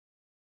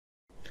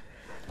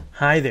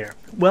Hi there.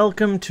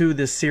 Welcome to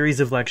this series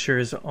of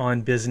lectures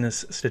on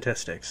business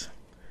statistics.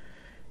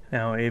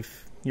 Now,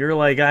 if you're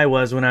like I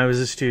was when I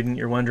was a student,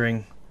 you're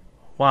wondering,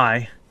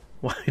 why?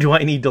 Why do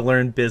I need to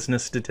learn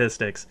business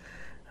statistics?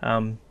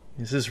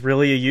 Is this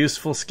really a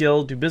useful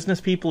skill? Do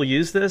business people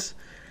use this?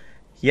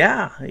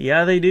 Yeah,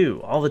 they do,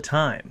 all the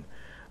time.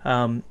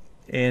 In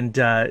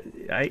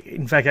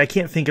fact, I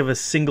can't think of a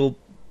single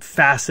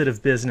facet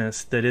of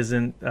business that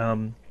isn't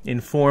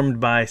informed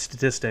by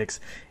statistics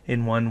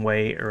in one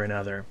way or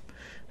another.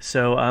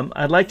 So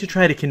I'd like to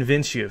try to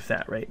convince you of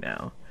that right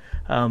now.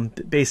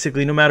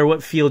 Basically, no matter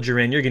what field you're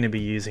in, you're going to be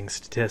using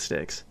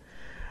statistics.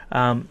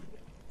 I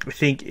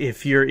think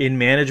if you're in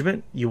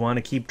management, you want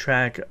to keep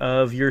track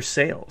of your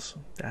sales.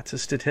 That's a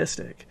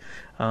statistic.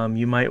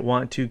 You might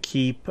want to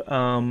keep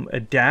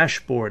a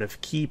dashboard of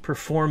key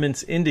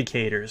performance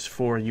indicators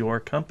for your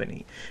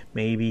company.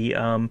 Maybe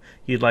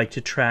you'd like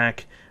to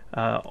track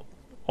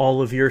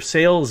all of your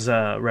sales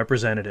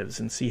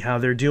representatives and see how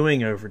they're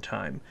doing over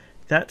time.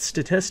 That's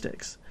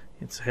statistics.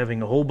 It's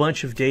having a whole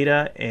bunch of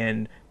data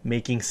and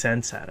making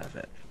sense out of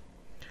it.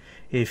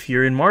 If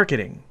you're in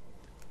marketing,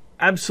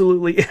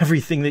 absolutely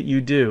everything that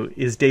you do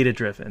is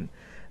data-driven.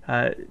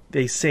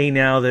 They say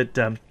now that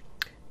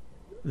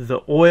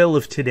the oil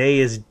of today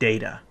is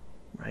data,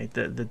 right?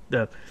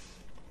 The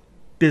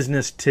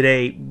business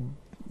today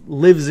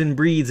lives and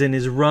breathes and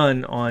is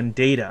run on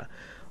data.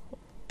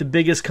 The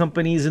biggest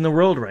companies in the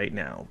world right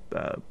now,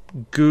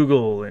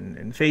 Google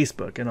and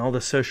Facebook and all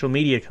the social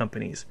media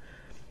companies,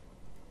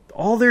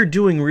 all they're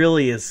doing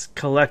really is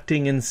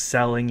collecting and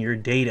selling your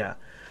data.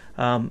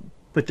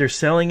 But they're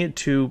selling it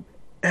to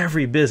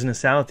every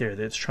business out there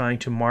that's trying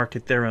to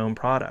market their own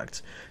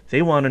products.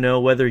 They want to know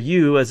whether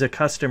you as a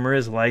customer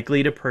is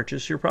likely to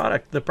purchase the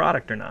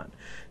product or not.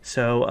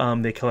 So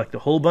they collect a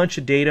whole bunch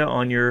of data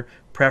on your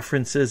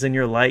preferences and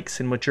your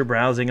likes and what you're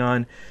browsing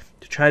on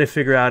to try to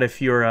figure out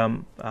if you're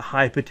a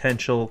high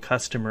potential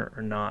customer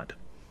or not.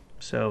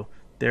 So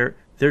they're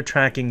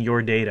tracking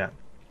your data.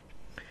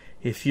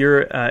 If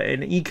you're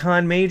an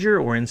econ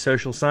major or in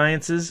social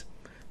sciences,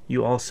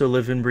 you also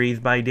live and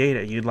breathe by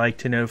data. You'd like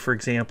to know, for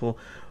example,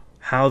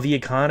 how the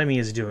economy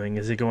is doing.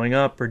 Is it going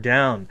up or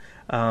down?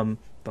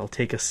 They'll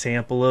take a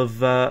sample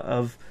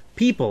of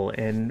people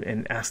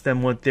and ask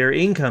them what their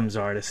incomes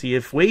are to see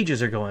if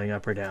wages are going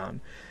up or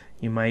down.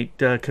 You might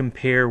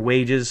compare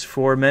wages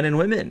for men and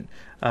women,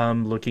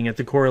 looking at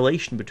the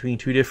correlation between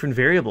two different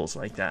variables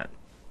like that.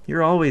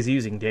 You're always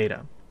using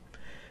data.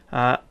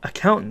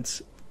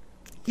 Accountants,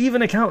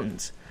 even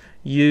accountants,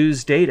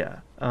 use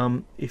data.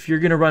 If you're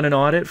going to run an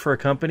audit for a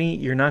company,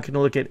 you're not going to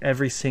look at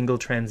every single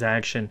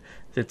transaction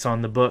that's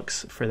on the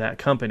books for that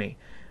company.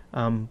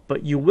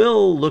 But you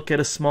will look at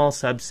a small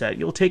subset.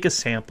 You'll take a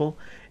sample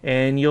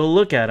and you'll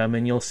look at them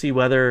and you'll see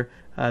whether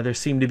there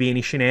seem to be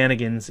any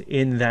shenanigans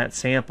in that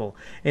sample.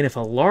 And if a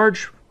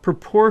large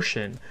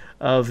proportion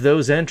of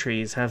those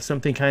entries have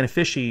something kind of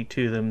fishy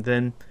to them,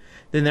 then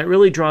that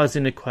really draws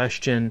into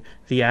question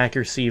the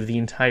accuracy of the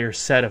entire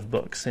set of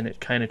books, and it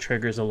kind of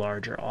triggers a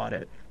larger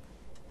audit.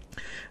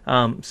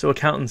 So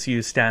accountants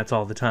use stats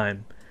all the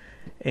time.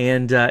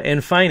 And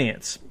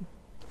finance.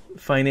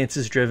 Finance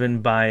is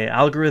driven by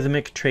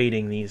algorithmic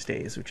trading these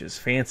days, which is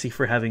fancy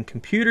for having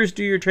computers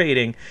do your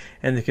trading,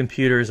 and the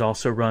computers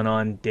also run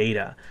on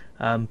data.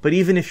 But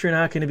even if you're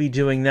not going to be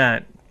doing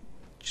that,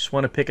 you just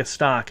want to pick a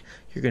stock,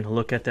 you're going to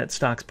look at that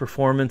stock's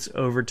performance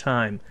over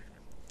time.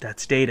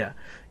 That's data.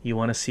 You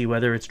want to see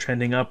whether it's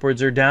trending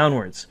upwards or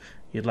downwards.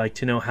 You'd like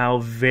to know how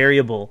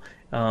variable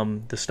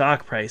the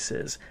stock price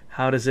is.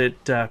 How does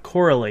it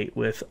correlate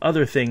with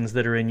other things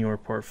that are in your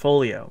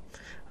portfolio?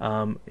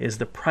 Is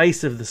the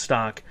price of the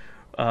stock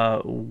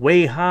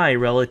way high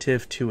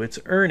relative to its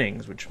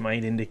earnings, which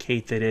might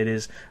indicate that it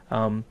is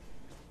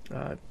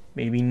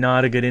maybe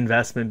not a good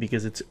investment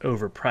because it's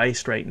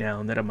overpriced right now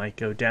and that it might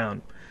go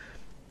down.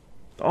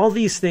 All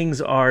these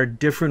things are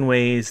different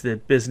ways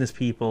that business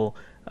people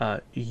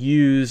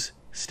use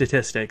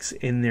statistics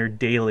in their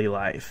daily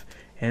life.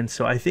 And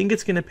so I think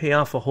it's going to pay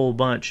off a whole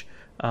bunch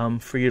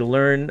for you to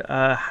learn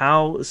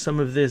how some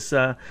of this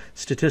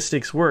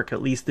statistics work,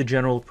 at least the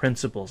general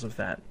principles of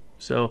that.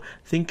 So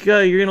I think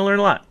you're going to learn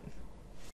a lot.